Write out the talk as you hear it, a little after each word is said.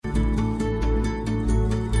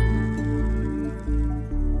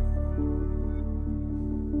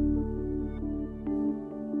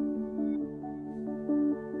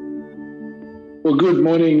Well, good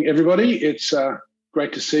morning, everybody. It's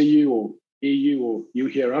great to see you or hear you or you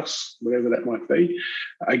hear us, whatever that might be,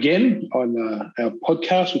 again on our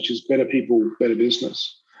podcast, which is Better People, Better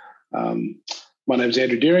Business. My name's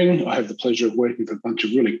Andrew Deering. I have the pleasure of working with a bunch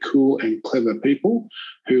of really cool and clever people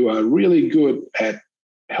who are really good at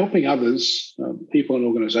helping others, people and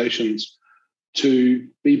organisations, to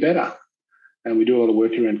be better. And we do a lot of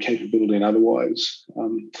work around capability and otherwise.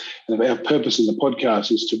 And our purpose in the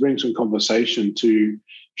podcast is to bring some conversation to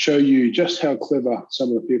show you just how clever some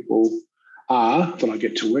of the people are that I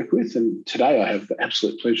get to work with. And today I have the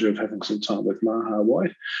absolute pleasure of having some time with Maha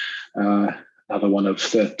White, another one of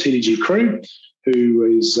the TDG crew,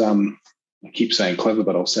 who is, I keep saying clever,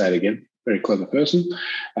 but I'll say it again, very clever person,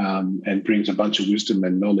 and brings a bunch of wisdom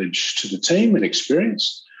and knowledge to the team and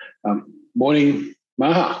experience. Morning,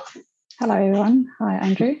 Maha. Hello, everyone. Hi,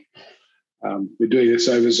 Andrew. We're doing this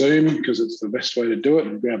over Zoom because it's the best way to do it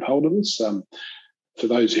and grab hold of us. For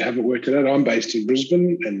those who haven't worked it out, I'm based in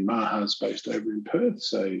Brisbane and Maha's based over in Perth,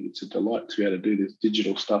 so it's a delight to be able to do this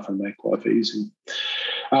digital stuff and make life easy.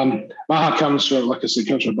 Maha comes from, like I said,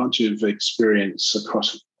 comes from a bunch of experience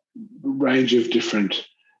across a range of different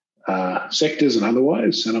sectors and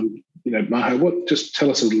otherwise. And Maha, just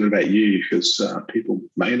tell us a little bit about you, because people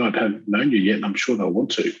may not have known you yet, and I'm sure they'll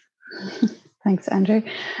want to. Thanks, Andrew.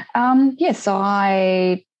 So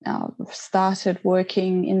I started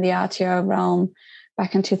working in the RTO realm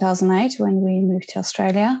back in 2008 when we moved to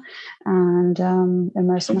Australia, and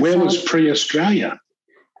where was pre-Australia?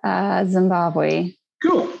 Zimbabwe.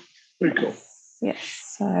 Cool, very cool.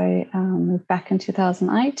 Yes, so moved back in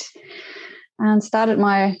 2008 and started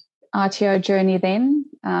my RTO journey then.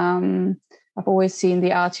 I've always seen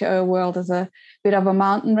the RTO world as a bit of a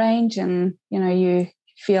mountain range, and you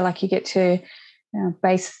feel like you get to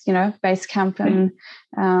base camp, and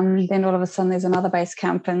then all of a sudden there's another base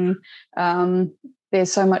camp, and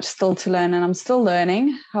there's so much still to learn, and I'm still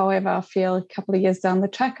learning. However, I feel a couple of years down the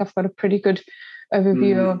track, I've got a pretty good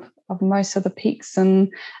overview of most of the peaks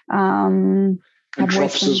and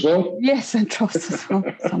troughs as well. Yes, and troughs as well.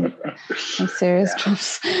 Some serious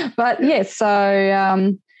troughs. But yes,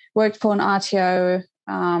 so worked for an RTO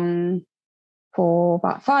for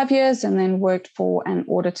about 5 years, and then worked for an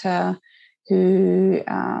auditor who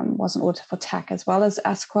was an auditor for TAC as well as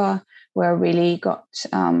ASQA, where I really got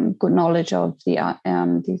good knowledge of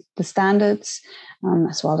the standards,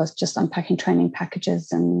 as well as just unpacking training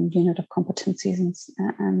packages and unit of competencies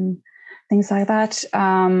and things like that.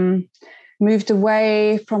 Moved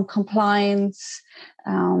away from compliance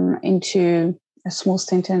into a small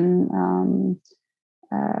stint in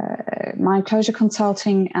mine closure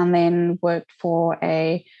consulting, and then worked for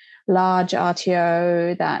a large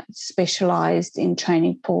RTO that specialized in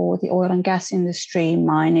training for the oil and gas industry,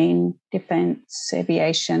 mining, defense,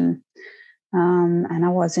 aviation. And I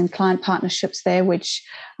was in client partnerships there, which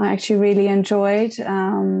I actually really enjoyed.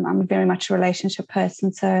 I'm very much a relationship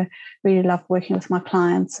person, so really love working with my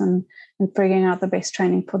clients and figuring out the best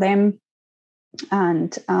training for them.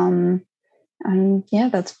 And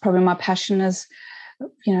that's probably my passion, is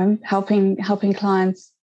helping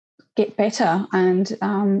clients get better and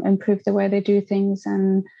improve the way they do things,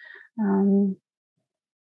 and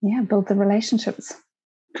build the relationships.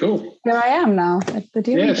 Cool. Here I am now at the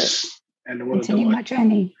deal. Yes, and continue my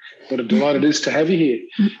journey. What a delight it is to have you here.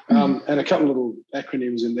 And a couple of little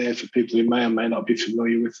acronyms in there for people who may or may not be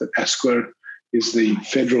familiar with it. ASQA is the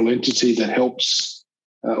federal entity that helps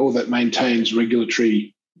or that maintains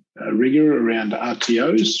regulatory rigor around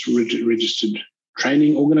RTOs, registered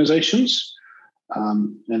training organisations.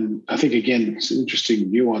 And I think, again, it's an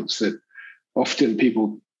interesting nuance that often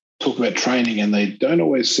people talk about training and they don't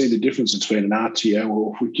always see the difference between an RTO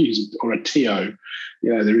or a TO.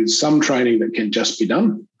 There is some training that can just be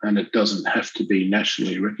done and it doesn't have to be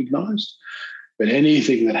nationally recognised. But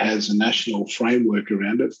anything that has a national framework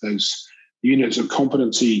around it, those units of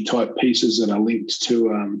competency type pieces that are linked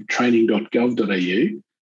to training.gov.au,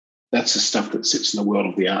 that's the stuff that sits in the world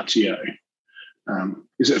of the RTO.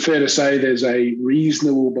 Is it fair to say there's a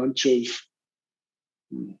reasonable bunch of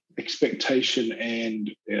expectation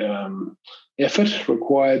and effort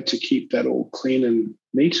required to keep that all clean and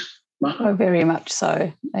neat? Oh, very much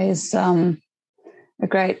so. There's a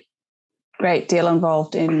great deal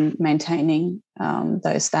involved in maintaining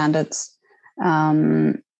those standards.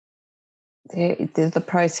 The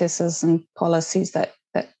processes and policies that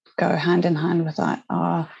go hand in hand with that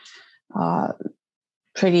are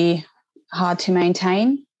pretty hard to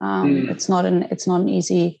maintain. It's not an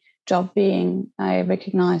easy job being a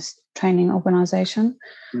recognised training organisation,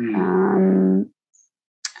 and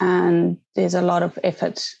there's a lot of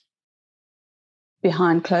effort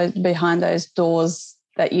behind those doors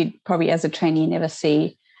that you'd probably as a trainee never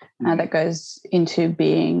see, that goes into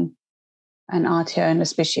being an RTO, and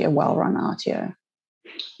especially a well-run RTO.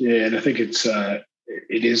 Yeah, and I think it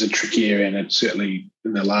is a tricky area, and it certainly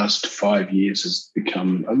in the last 5 years has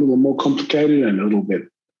become a little more complicated and a little bit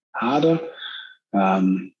harder.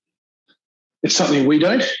 It's something we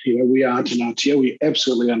don't. We aren't an RTO. We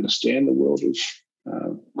absolutely understand the world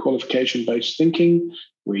of qualification-based thinking.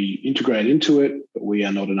 We integrate into it, but we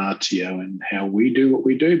are not an RTO in how we do what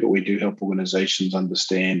we do, but we do help organisations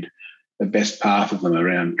understand the best path of them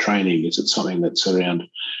around training. Is it something that's around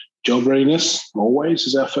job readiness always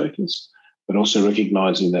is our focus, but also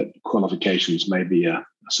recognising that qualifications may be a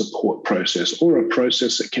support process or a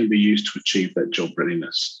process that can be used to achieve that job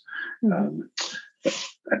readiness. But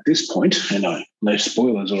at this point, and no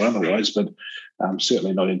spoilers or otherwise, but I'm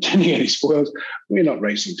certainly not intending any spoilers, we're not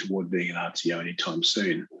racing toward being an RTO anytime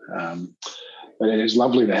soon. But it is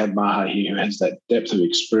lovely to have Maha here who has that depth of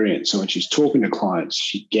experience. So when she's talking to clients,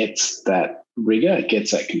 she gets that rigour,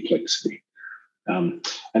 gets that complexity. And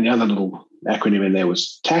the other little acronym in there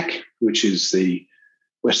was TAC, which is the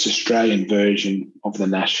West Australian version of the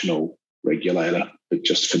national regulator, but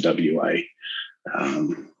just for WA.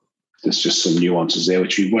 There's just some nuances there,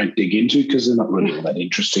 which we won't dig into because they're not really all that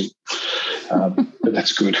interesting. But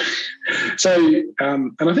that's good. So,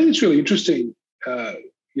 and I think it's really interesting.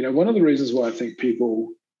 One of the reasons why I think people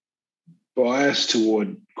bias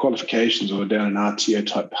toward qualifications or down an RTO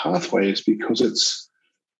type pathway is because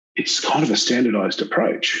it's kind of a standardised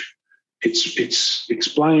approach. It's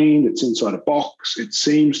explained, it's inside a box, it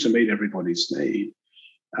seems to meet everybody's need.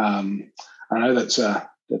 I know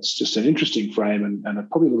that's just an interesting frame and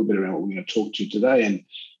probably a little bit around what we're going to talk to today. And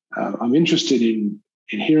I'm interested in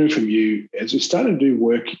hearing from you as you start to do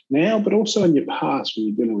work now, but also in your past when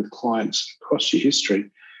you're dealing with clients across your history.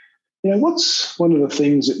 What's one of the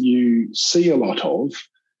things that you see a lot of,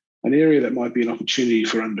 an area that might be an opportunity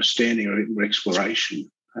for understanding or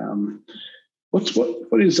exploration?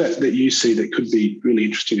 What is that you see that could be really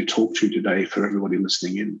interesting to talk to today for everybody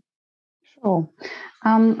listening in? Sure.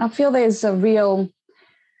 I feel there's a real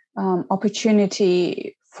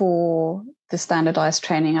opportunity for the standardized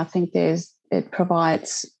training. I think it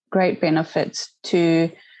provides great benefits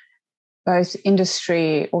to both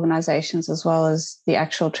industry organizations as well as the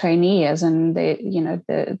actual trainees, and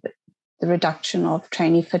the reduction of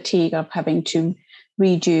trainee fatigue of having to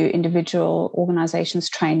redo individual organizations'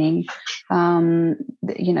 training.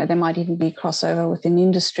 There might even be crossover within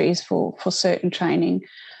industries for certain training.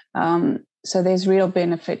 So there's real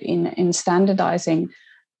benefit in standardizing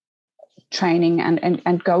training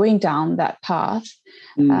and going down that path,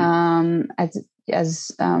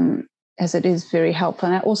 as it is very helpful,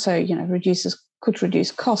 and it also could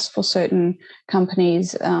reduce costs for certain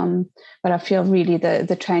companies. But I feel really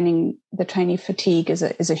the trainee fatigue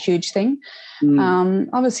is a huge thing.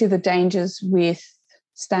 Obviously, the dangers with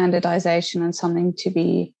standardization and something to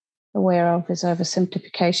be aware of is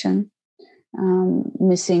oversimplification,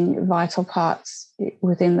 missing vital parts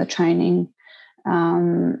within the training.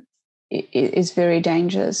 It is very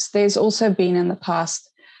dangerous. There's also been in the past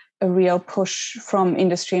a real push from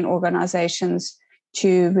industry and organizations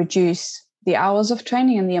to reduce the hours of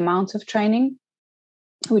training and the amount of training,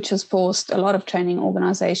 which has forced a lot of training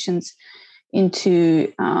organizations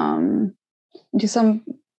into some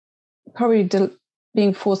probably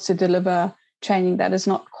being forced to deliver training that is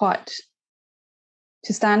not quite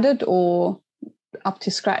to standard or up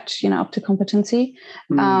to scratch, up to competency.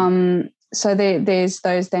 So there's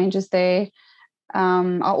those dangers there.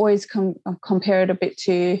 I always compare it a bit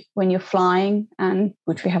to when you're flying, and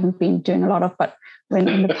which we haven't been doing a lot of, but when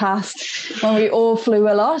in the past, when we all flew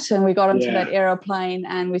a lot and we got into that aeroplane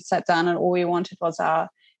and we sat down and all we wanted was our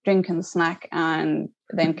drink and snack, and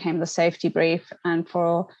then came the safety brief. And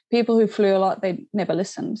for people who flew a lot, they never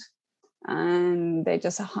listened, and they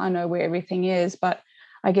just, I know where everything is. But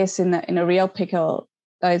I guess in a real pickle,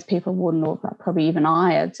 those people wouldn't, or probably even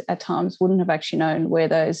I at times wouldn't have actually known where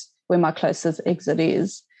my closest exit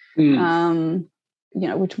is,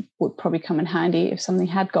 which would probably come in handy if something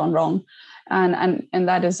had gone wrong. And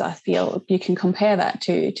that is, I feel, you can compare that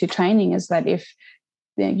to training, is that if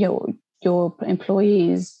your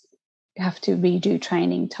employees have to redo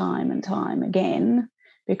training time and time again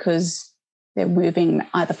because they're moving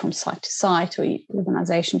either from site to site or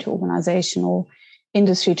organization to organization or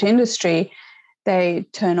industry to industry, they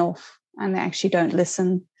turn off and they actually don't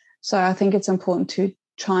listen. So I think it's important to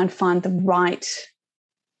try and find the right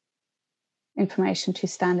information to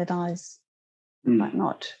standardize, but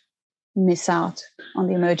not miss out on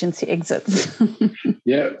the emergency exits.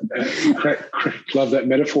 Yeah, love that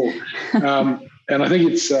metaphor. And I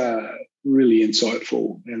think it's really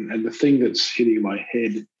insightful. And the thing that's hitting my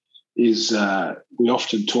head is we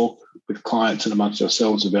often talk with clients and amongst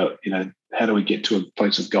ourselves about, how do we get to a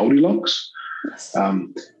place of Goldilocks? Yes.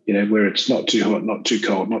 Where it's not too hot, not too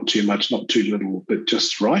cold, not too much, not too little, but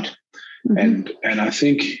just right. Mm-hmm. And I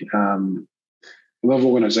think a lot of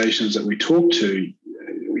organizations that we talk to,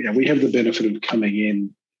 we have the benefit of coming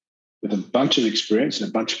in with a bunch of experience and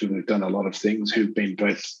a bunch of people who've done a lot of things, who've been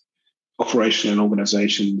both operational in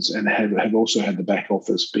organizations and have also had the back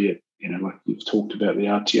office, be it, like you've talked about the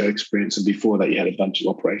RTO experience, and before that you had a bunch of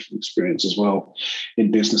operational experience as well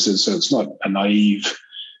in businesses. So it's not a naive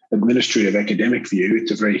administrative academic view,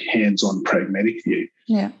 it's a very hands-on pragmatic view.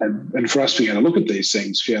 Yeah. And for us to be able to look at these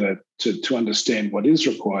things, be able to understand what is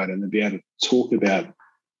required, and then be able to talk about,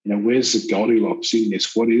 where's the Goldilocks in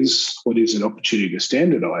this? What is an opportunity to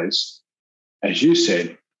standardise, as you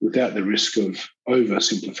said, without the risk of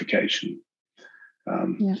oversimplification.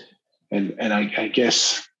 And I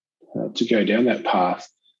guess to go down that path,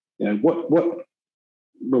 what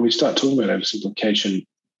when we start talking about oversimplification,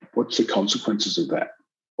 what's the consequences of that?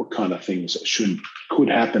 What kind of things could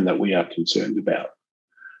happen that we are concerned about,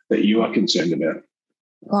 that you are concerned about?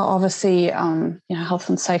 Well, obviously, health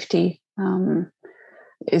and safety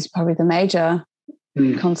is probably the major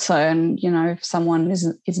concern. If someone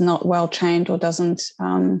is not well trained or doesn't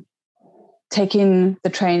take in the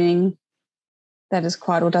training that is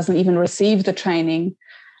required, or doesn't even receive the training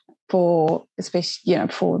for, especially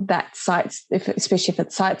for that site, especially if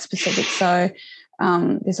it's site specific. So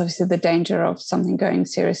there's obviously the danger of something going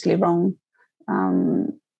seriously wrong,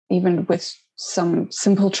 even with some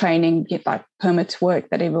simple training, like permit work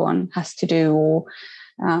that everyone has to do, or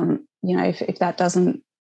if that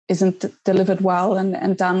isn't delivered well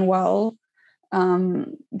and done well,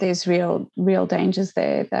 there's real dangers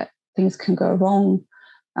there that things can go wrong.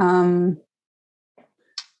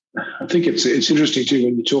 I think it's interesting too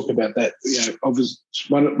when you talk about that.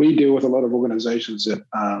 We deal with a lot of organisations that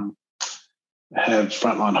have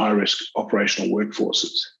frontline high risk operational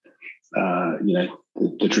workforces.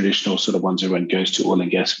 The traditional sort of ones everyone goes to, oil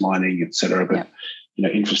and gas, mining, etc. But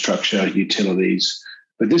infrastructure, utilities.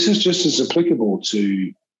 But this is just as applicable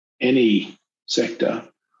to any sector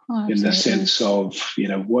in the sense of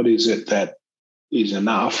what is it that is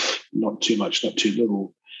enough, not too much, not too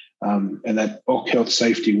little. And that health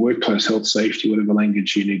safety, workplace health safety, whatever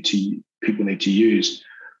language people need to use,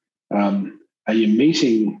 are you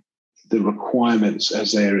meeting the requirements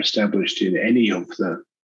as they are established in any of the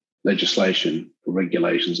legislation or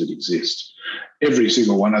regulations that exist? Every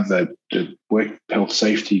single one of the work health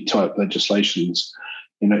safety type legislations,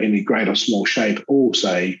 in any great or small shape, all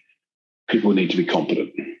say people need to be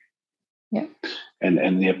competent. Yeah.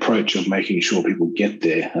 And the approach of making sure people get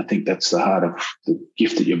there, I think that's the heart of the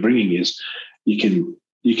gift that you're bringing. Is you can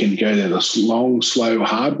go there the long, slow,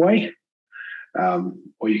 hard way,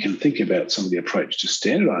 or you can think about some of the approach to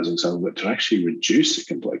standardising some of it to actually reduce the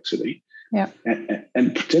complexity,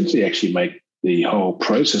 and potentially actually make the whole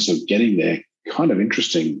process of getting there kind of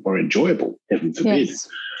interesting or enjoyable, heaven forbid. Yes.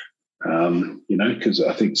 Because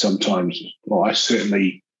I think sometimes, I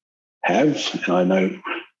certainly have, and I know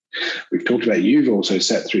we've talked about, you've also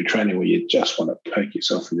sat through training where you just want to poke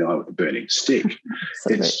yourself in the eye with a burning stick.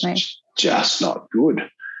 It's just not good.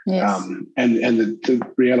 Yes. And the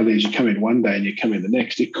reality is you come in one day and you come in the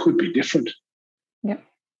next, it could be different. Yep.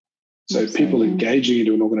 So people engaging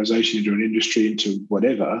into an organisation, into an industry, into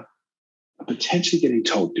whatever, are potentially getting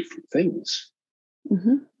told different things.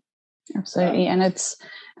 Mm-hmm. Absolutely.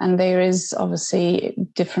 And there is obviously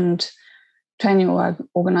different training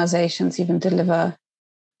organisations even deliver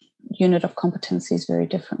unit of competencies very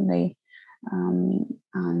differently.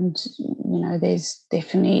 There's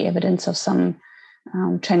definitely evidence of some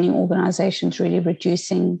training organisations really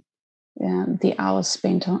reducing the hours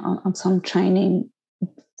spent on some training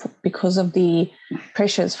because of the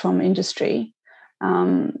pressures from industry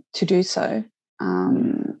to do so.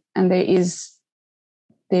 And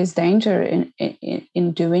there's danger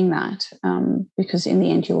in doing that because in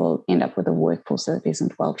the end you will end up with a workforce that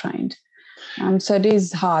isn't well trained. So it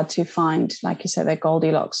is hard to find, like you said, that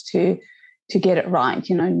Goldilocks to get it right,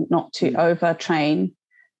 not to overtrain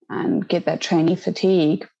and get that trainee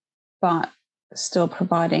fatigue, but still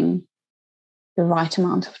providing the right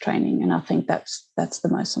amount of training. And I think that's the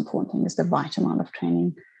most important thing, is the right amount of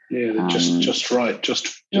training. Yeah, just right,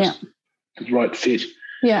 just the right fit.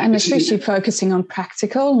 Yeah, and especially focusing on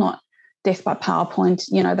practical, not death by PowerPoint.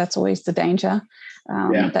 That's always the danger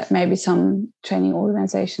that maybe some training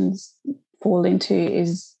organizations fall into,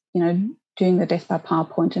 is, doing the death by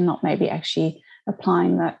PowerPoint and not maybe actually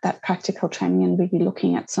applying that practical training and really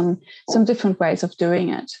looking at some different ways of doing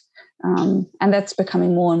it. And that's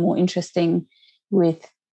becoming more and more interesting with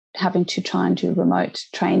having to try and do remote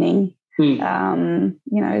training. It's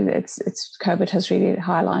COVID has really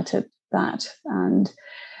highlighted that, and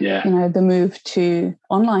the move to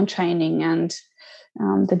online training and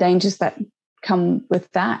the dangers that come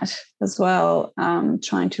with that as well.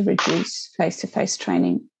 Trying to reduce face-to-face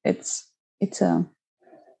training. And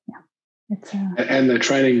the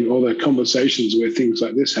training, all the conversations where things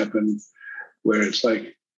like this happen, where it's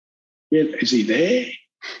like, yeah, is he there?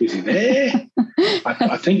 Is he there?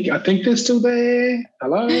 I think they're still there.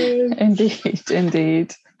 Hello. Indeed. And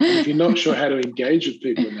if you're not sure how to engage with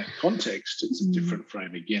people in that context, it's a different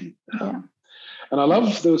frame again. And I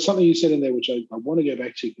love, there was something you said in there which I want to go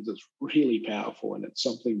back to because it's really powerful, and it's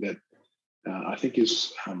something that I think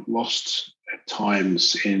is lost at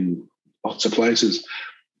times in lots of places.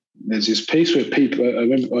 There's this piece where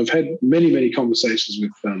people, I've had many conversations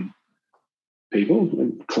with people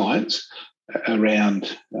and clients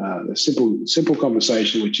around the simple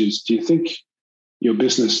conversation, which is, do you think your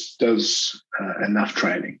business does enough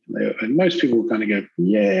training? And most people kind of go,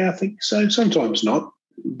 yeah, I think so. Sometimes not,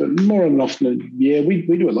 but more often, yeah, we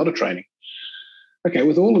do a lot of training. Okay,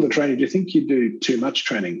 with all of the training, do you think you do too much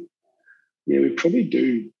training? Yeah, we probably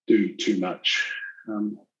do too much.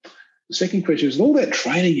 The second question is, with all that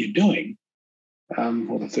training you're doing,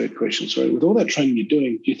 or the third question, sorry, with all that training you're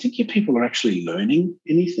doing, do you think your people are actually learning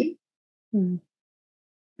anything?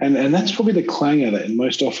 And that's probably the clangor that, and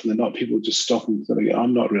most often than not, people just stop and sort of go,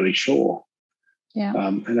 I'm not really sure. Yeah.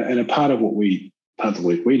 And a part of the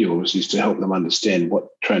work we do is to help them understand what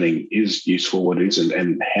training is useful, what it is,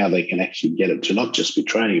 and how they can actually get it to not just be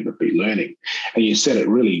training, but be learning. And you said it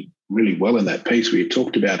really, really well in that piece where you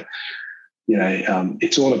talked about,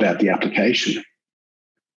 it's all about the application.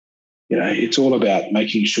 It's all about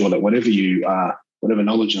making sure that whatever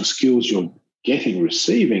knowledge and skills you're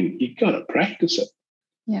receiving, you've got to practice it.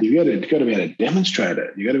 Yeah. You've got to be able to demonstrate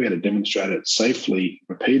it. You've got to be able to demonstrate it safely,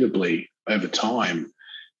 repeatably over time,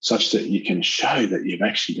 such that you can show that you've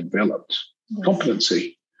actually developed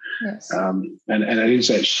competency. Yes. And it is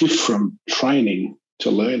that shift from training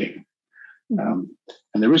to learning.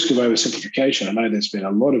 And the risk of oversimplification, I know there's been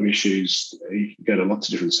a lot of issues. You can go to lots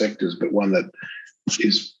of different sectors, but one that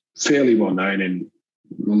is fairly well known in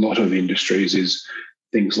a lot of industries is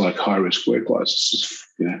things like high-risk work licenses,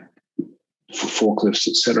 for forklifts,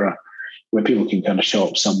 etc., where people can kind of show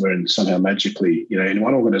up somewhere and somehow magically, in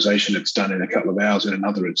one organisation it's done in a couple of hours, in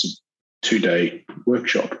another it's a 2-day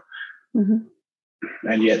workshop.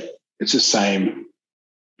 And yet it's the same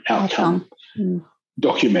outcome.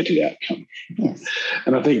 Documented outcome. Yes.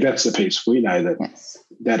 And I think that's the piece. We know that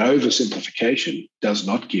that oversimplification does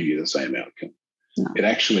not give you the same outcome. No. It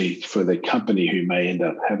actually, for the company who may end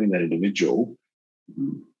up having that individual,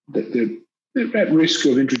 they're at risk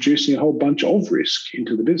of introducing a whole bunch of risk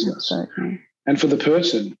into the business. Absolutely. And for the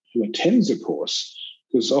person who attends the course,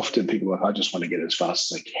 because often people are like, I just want to get it as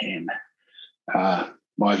fast as I can.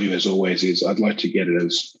 My view, as always, is I'd like to get it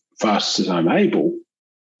as fast as I'm able,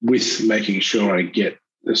 with making sure I get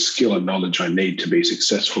the skill and knowledge I need to be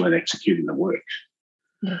successful in executing the work.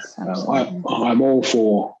 Yes, absolutely. I'm all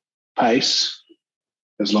for pace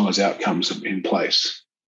as long as outcomes are in place.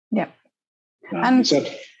 Yep.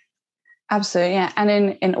 Absolutely, yeah.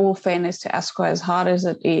 And in all fairness to ASQA, as hard as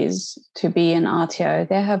it is to be an RTO,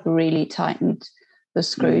 they have really tightened the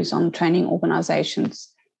screws on training organisations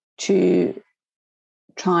to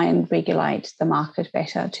try and regulate the market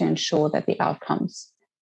better to ensure that the outcomes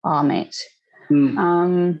are met.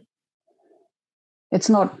 It's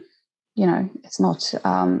not,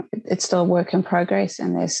 it's still a work in progress,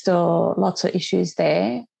 and there's still lots of issues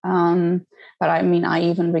there. But I mean, I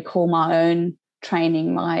even recall my own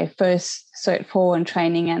training, my first Cert 4 in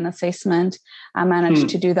training and assessment. I managed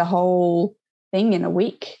to do the whole thing in a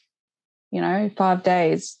week. 5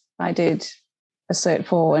 days I did a Cert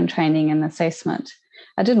 4 in training and assessment.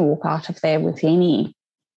 I didn't walk out of there with any,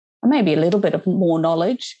 or maybe a little bit of more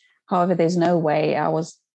knowledge. However, there's no way I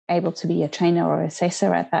was able to be a trainer or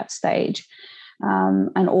assessor at that stage.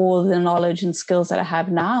 And all the knowledge and skills that I have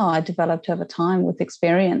now, I developed over time with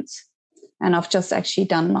experience. And I've just actually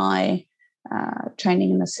done my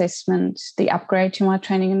training and assessment, the upgrade to my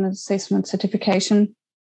training and assessment certification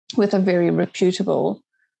with a very reputable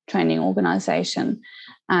training organisation.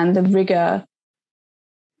 And the rigour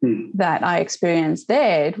that I experienced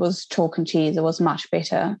there, it was chalk and cheese. It was much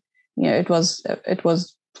better. It was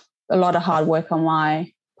a lot of hard work on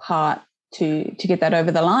my part to get that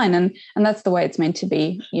over the line, and that's the way it's meant to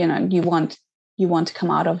be. You want to come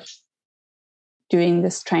out of doing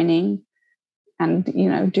this training and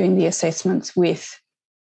doing the assessments with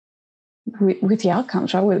the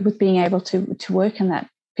outcomes, right? With being able to work in that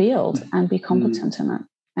field and be competent in it.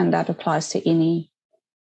 And that applies to any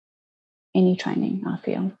training, I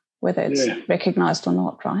feel, whether it's recognised or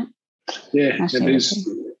not, right? Yeah, it is.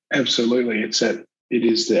 Absolutely. It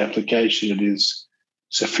is the application. It is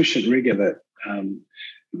sufficient rigour that,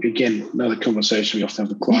 again, another conversation we often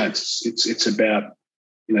have with clients. It's about,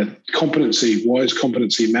 competency. Why does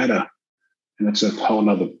competency matter? And that's a whole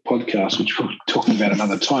other podcast, which we'll talk about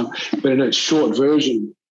another time. But in its short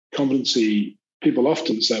version, competency, people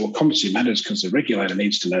often say, well, competency matters because the regulator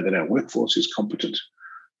needs to know that our workforce is competent.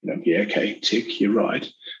 Okay, tick, you're right.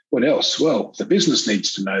 What else? Well, the business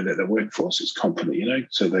needs to know that the workforce is competent,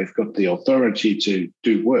 so they've got the authority to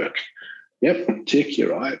do work. Yep, tick,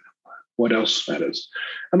 you're right. What else matters?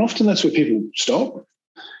 And often that's where people stop.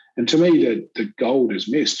 And to me, the gold is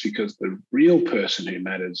missed, because the real person who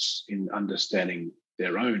matters in understanding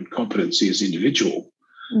their own competency is individual.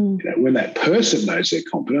 When that person knows they're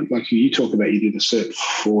competent, like you talk about, you did a cert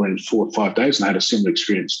 4 or 5 days, and I had a similar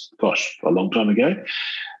experience, a long time ago.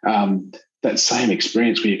 That same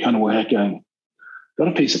experience where you kind of work out going, got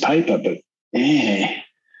a piece of paper, but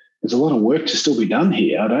there's a lot of work to still be done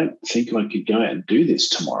here. I don't think I could go out and do this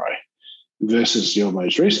tomorrow. Versus your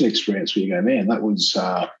most recent experience where you go, man, that was,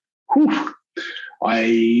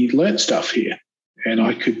 I learnt stuff here, and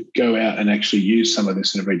I could go out and actually use some of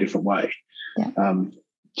this in a very different way. Yeah.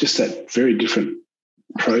 Just that very different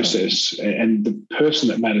process. And the person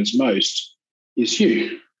that matters most is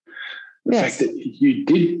you. The fact that you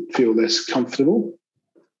did feel less comfortable,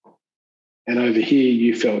 and over here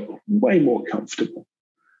you felt way more comfortable.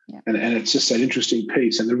 Yeah. And it's just that interesting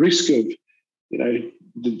piece. And the risk of,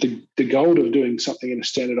 the goal of doing something in a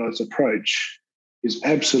standardised approach is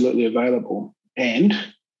absolutely available. And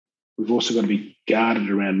we've also got to be guarded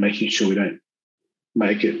around making sure we don't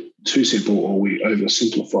make it too simple, or we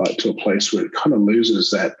oversimplify it to a place where it kind of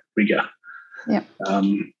loses that rigour. Yeah.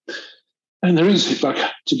 And there is, like,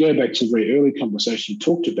 to go back to the very early conversation, you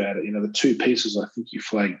talked about it, the two pieces I think you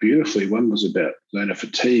flagged beautifully. One was about learner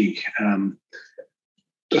fatigue.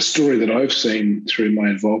 A story that I've seen through my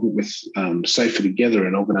involvement with Safer Together,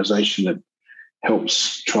 an organisation that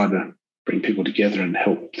helps try to bring people together and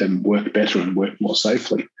help them work better and work more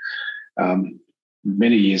safely.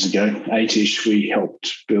 Many years ago, 8-ish, we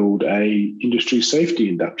helped build a industry safety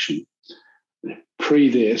induction. Pre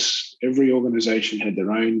this, every organisation had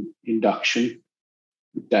their own induction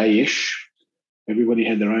day-ish. Everybody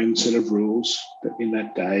had their own set of rules in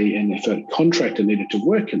that day, and if a contractor needed to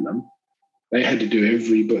work in them, they had to do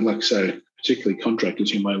so particularly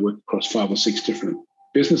contractors who may work across 5 or 6 different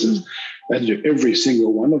businesses, they had to do every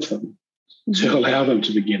single one of them to allow them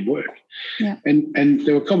to begin work. Yeah. And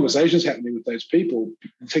there were conversations happening with those people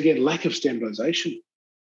to get lack of standardisation,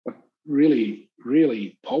 really,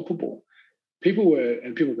 really palpable. People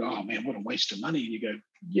go, oh man, what a waste of money. And you go,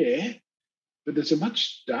 yeah, but there's a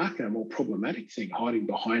much darker, more problematic thing hiding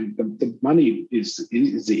behind them. The money is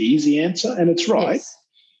the easy answer, and it's right. Yes.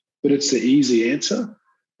 But it's the easy answer.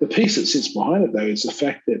 The piece that sits behind it, though, is the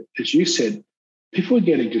fact that, as you said, people are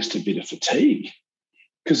getting just a bit of fatigue,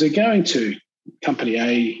 because they're going to company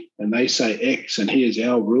A and they say X, and here's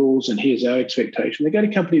our rules and here's our expectation. They go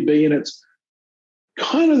to company B and it's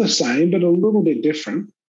kind of the same but a little bit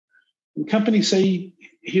different. And company C,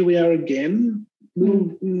 here we are again.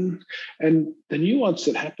 And the nuance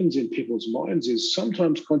that happens in people's minds is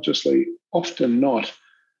sometimes consciously, often not,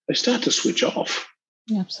 they start to switch off.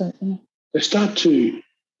 Absolutely. They start to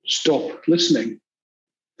stop listening.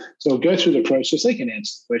 So I'll go through the process. They can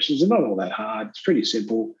answer the questions. They're not all that hard. It's pretty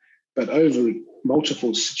simple. But over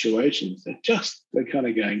multiple situations, they're kind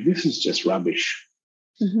of going, this is just rubbish.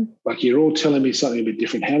 Mm-hmm. Like, you're all telling me something a bit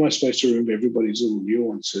different. How am I supposed to remember everybody's little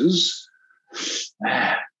nuances?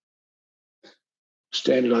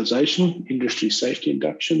 Standardisation, industry safety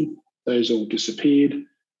induction, those all disappeared,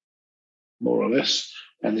 more or less.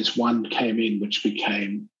 And this one came in, which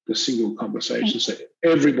became the single conversation. So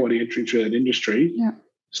everybody entering through that industry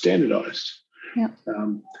standardised. Yeah.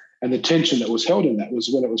 And the tension that was held in that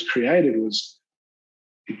was, when it was created, was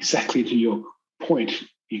exactly to your point.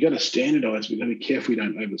 You got to standardise. We've got to be careful we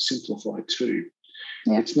don't oversimplify too.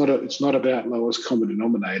 Yeah. It's not about lowest common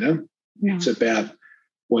denominator. No. It's about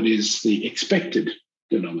what is the expected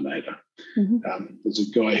denominator. Mm-hmm. There's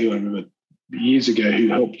a guy who I remember years ago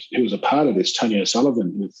who was a part of this, Tony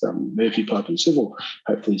O'Sullivan with Murphy Pipe and Civil.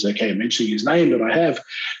 Hopefully he's okay mentioning his name, but I have.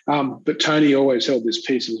 But Tony always held this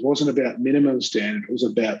piece. It wasn't about minimum standard. It was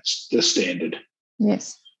about the standard.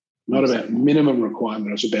 Yes. Not about minimum requirement.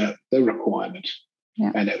 It was about the requirement.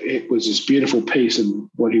 Yeah. And it was this beautiful piece, and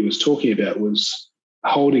what he was talking about was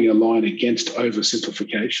holding a line against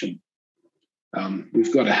oversimplification.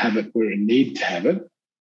 We've got to have it where we need to have it,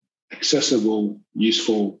 accessible,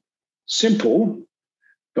 useful, simple,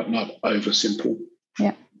 but not oversimple.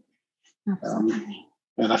 Yeah, absolutely.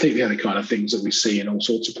 And I think they're the kind of things that we see in all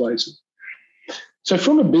sorts of places. So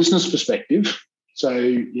from a business perspective, so,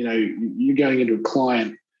 you're going into a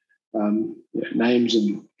client, names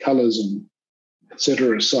and colours and et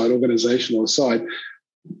cetera aside, organisational aside,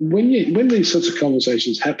 when these sorts of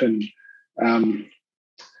conversations happen,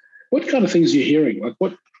 what kind of things are you hearing? Like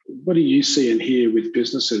what do you see and hear with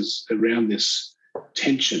businesses around this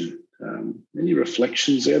tension? Any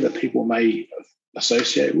reflections there that people may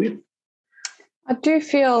associate with? I do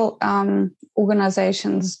feel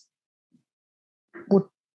organisations would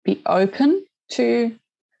be open to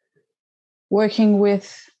working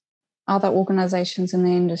with other organisations in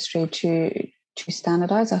the industry to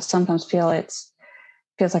standardise. I sometimes feel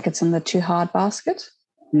feels like it's in the too hard basket.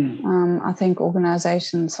 I think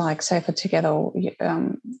organisations like Safer Together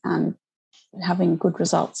and having good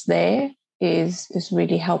results there is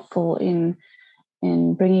really helpful in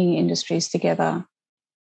bringing industries together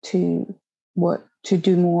to work, to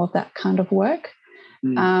do more of that kind of work.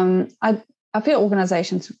 I feel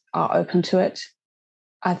organisations are open to it.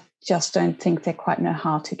 I just don't think they quite know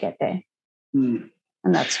how to get there. And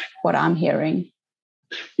that's what I'm hearing.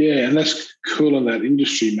 Yeah, and that's cool in that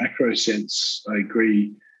industry macro sense. I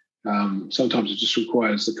agree. Sometimes it just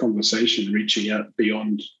requires the conversation reaching out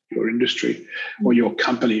beyond your industry or your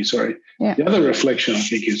company, sorry. Yeah. The other reflection I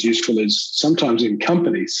think is useful is sometimes in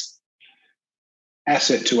companies,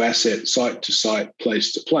 asset to asset, site to site,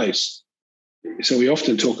 place to place. So we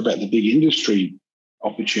often talk about the big industry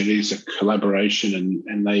opportunities, the collaboration,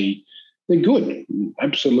 and they're good.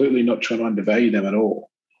 Absolutely not trying to undervalue them at all.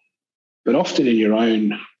 But often in your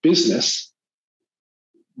own business,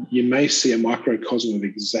 you may see a microcosm of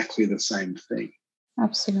exactly the same thing.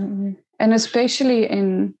 Absolutely. And especially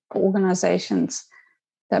in organizations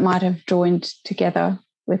that might have joined together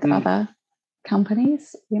with other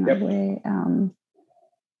companies, where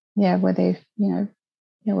they've,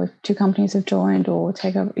 if two companies have joined or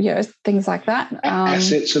take over, things like that.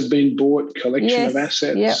 Assets have been bought, collection of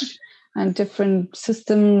assets. Yep. And different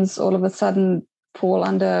systems all of a sudden fall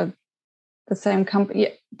under the same company.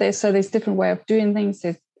 Yeah, so there's different way of doing things.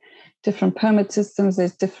 There's different permit systems.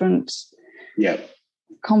 There's different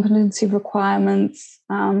competency requirements.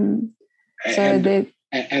 And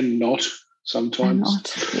not sometimes. And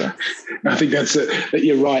not, yes. I think that's it.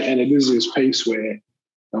 You're right, and it is this piece where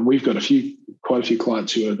we've got quite a few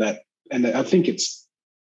clients who are that, and I think it's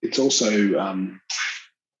also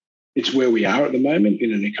it's where we are at the moment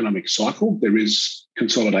in an economic cycle. There is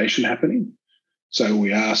consolidation happening, so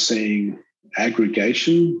we are seeing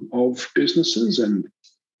aggregation of businesses, and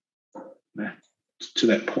to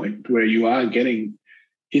that point where you are getting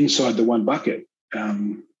inside the one bucket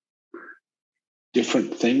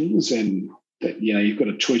different things, and that you've got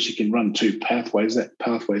a choice. You can run two pathways.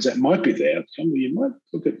 That might be there. You might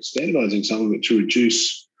look at standardising some of it to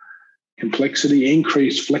reduce complexity,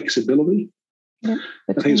 increase flexibility. Yeah,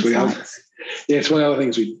 I think it's one of the other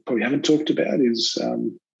things we probably haven't talked about is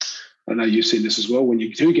I know you've seen this as well. When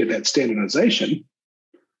you do get that standardisation,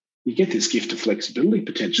 you get this gift of flexibility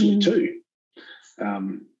potentially too.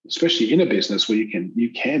 Especially in a business where you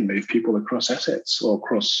can move people across assets or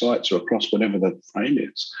across sites or across whatever the frame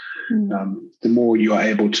is. The more you are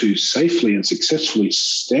able to safely and successfully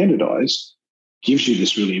standardise gives you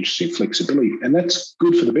this really interesting flexibility. And that's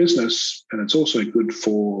good for the business, and it's also good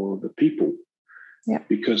for the people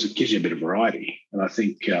because it gives you a bit of variety. And I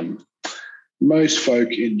think most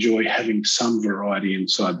folk enjoy having some variety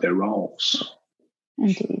inside their roles.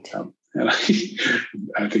 Indeed. And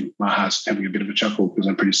I think my heart's having a bit of a chuckle because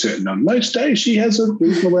I'm pretty certain on most days she has a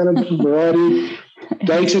reasonable amount of variety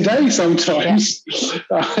day to day sometimes.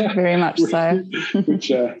 Yeah, very much so. Which,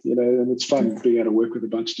 and it's fun being able to work with a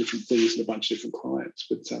bunch of different things and a bunch of different clients.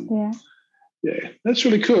 But that's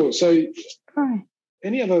really cool. So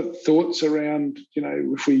any other thoughts around,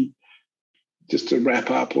 if we, just to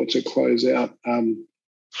wrap up or to close out,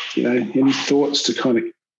 any thoughts to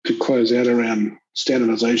close out around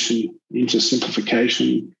standardisation into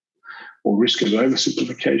simplification or risk of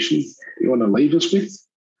oversimplification you want to leave us with?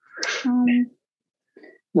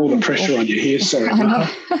 All the pressure on you here, sorry.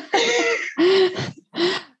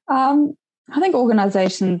 I think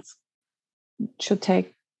organisations should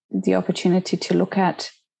take the opportunity to look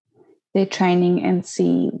at their training and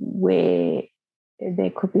see where there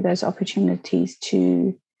could be those opportunities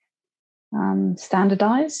to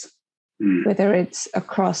standardise, whether it's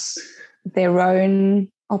across their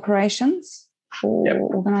own operations or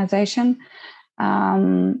organisation,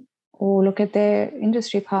 or look at their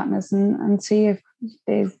industry partners and see if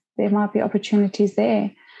there might be opportunities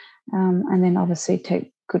there. And then obviously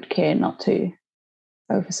take good care not to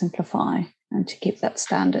oversimplify and to keep that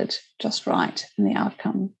standard just right and the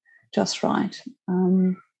outcome just right.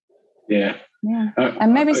 And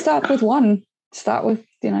maybe start with one. Start with,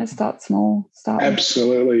 start small.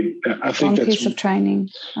 Absolutely. I think one that's piece of training.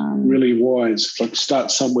 Really wise. Like, start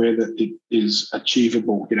somewhere that it is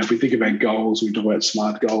achievable. If we think about goals, we talk about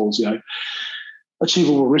SMART goals,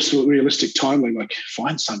 achievable, realistic, timely, like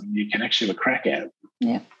find something you can actually have a crack at.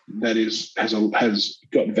 Yeah. That has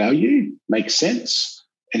got value, makes sense,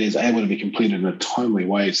 and is able to be completed in a timely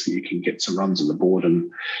way so that you can get some runs on the board.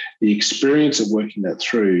 And the experience of working that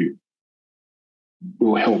through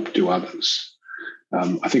will help do others.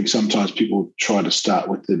 I think sometimes people try to start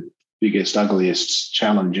with the biggest, ugliest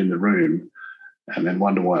challenge in the room and then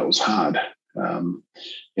wonder why it was hard.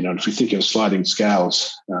 If we think of sliding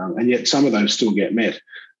scales, and yet some of those still get met.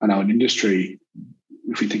 I know in industry,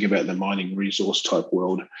 if we think about the mining resource type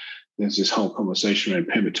world, there's this whole conversation around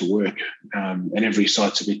permit to work, and every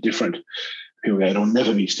site's a bit different. People go, it'll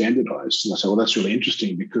never be standardised. And I say, well, that's really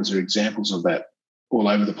interesting, because there are examples of that all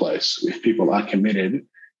over the place. If people are committed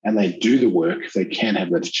and they do the work, they can have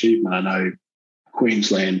that achievement. I know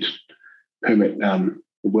Queensland permit, the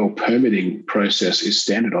well permitting process is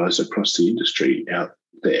standardised across the industry out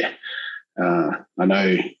there. I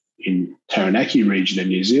know in Taranaki region in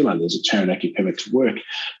New Zealand, there's a Taranaki permit to work.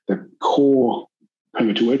 The core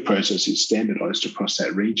permit to work process is standardised across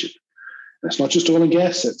that region. And it's not just oil and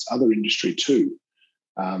gas, that's other industry too.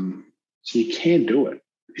 So you can do it.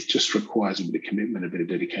 It just requires a bit of commitment, a bit of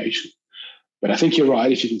dedication. But I think you're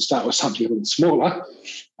right, if you can start with something a little smaller.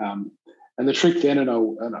 And the trick then, and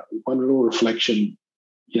one little reflection,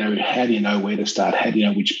 how do you know where to start? How do you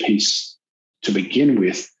know which piece to begin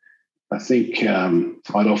with? I think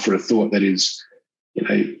I'd offer a thought that is,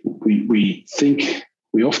 we think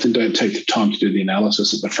we often don't take the time to do the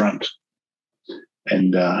analysis at the front.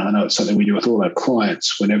 And I know it's something we do with all our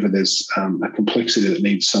clients. Whenever there's a complexity that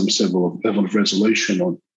needs some level of resolution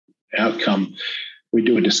or outcome, we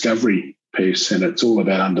do a discovery piece, and it's all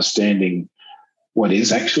about understanding what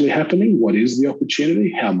is actually happening, what is the opportunity,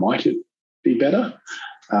 how might it be better.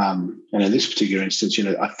 And in this particular instance,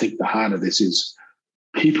 I think the heart of this is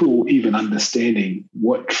people even understanding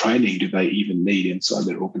what training do they even need inside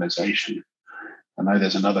their organisation. I know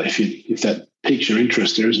there's another, if that piques your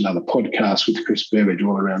interest, there is another podcast with Chris Burbage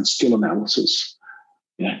all around skill analysis.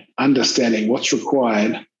 Understanding what's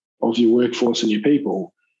required of your workforce and your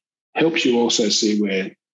people helps you also see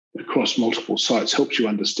where, across multiple sites, helps you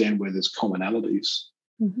understand where there's commonalities.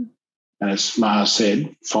 Mm-hmm. And as Maha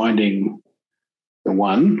said, finding the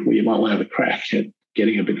one where you might want to have a crack at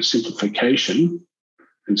getting a bit of simplification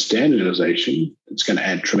and standardisation, it's going to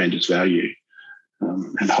add tremendous value,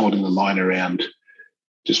 and holding the line around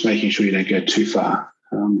just making sure you don't go too far.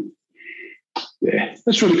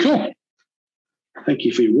 That's really cool. Thank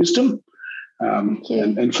you for your wisdom.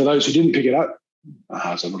 And for those who didn't pick it up,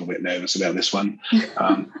 I was a little bit nervous about this one,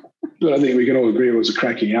 but I think we can all agree it was a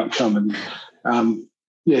cracking outcome. And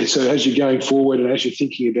so as you're going forward and as you're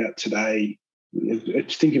thinking about today,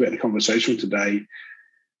 thinking about the conversation today,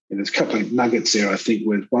 and there's a couple of nuggets there, I think,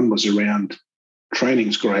 where one was around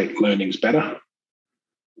training's great, learning's better.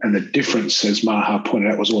 And the difference, as Maha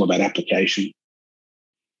pointed out, was all about application.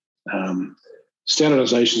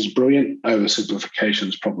 Standardisation is brilliant, oversimplification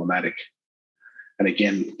is problematic. And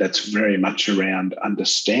again, that's very much around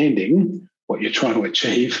understanding what you're trying to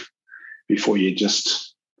achieve before you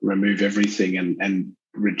just remove everything and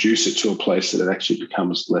reduce it to a place that it actually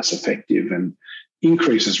becomes less effective and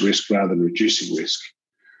increases risk rather than reducing risk.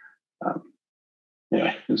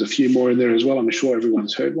 Anyway, there's a few more in there as well. I'm sure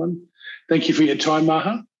everyone's heard one. Thank you for your time,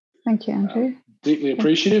 Maha. Thank you, Andrew. Deeply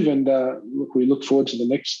appreciative. And we look forward to the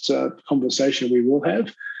next conversation we will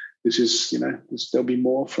have. This is, there'll be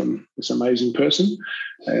more from this amazing person.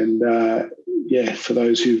 And for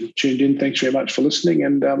those who've tuned in, thanks very much for listening.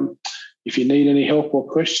 And if you need any help or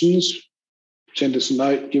questions, send us a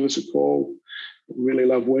note, give us a call. We really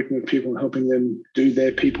love working with people and helping them do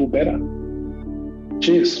their people better.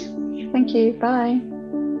 Cheers. Thank you. Bye.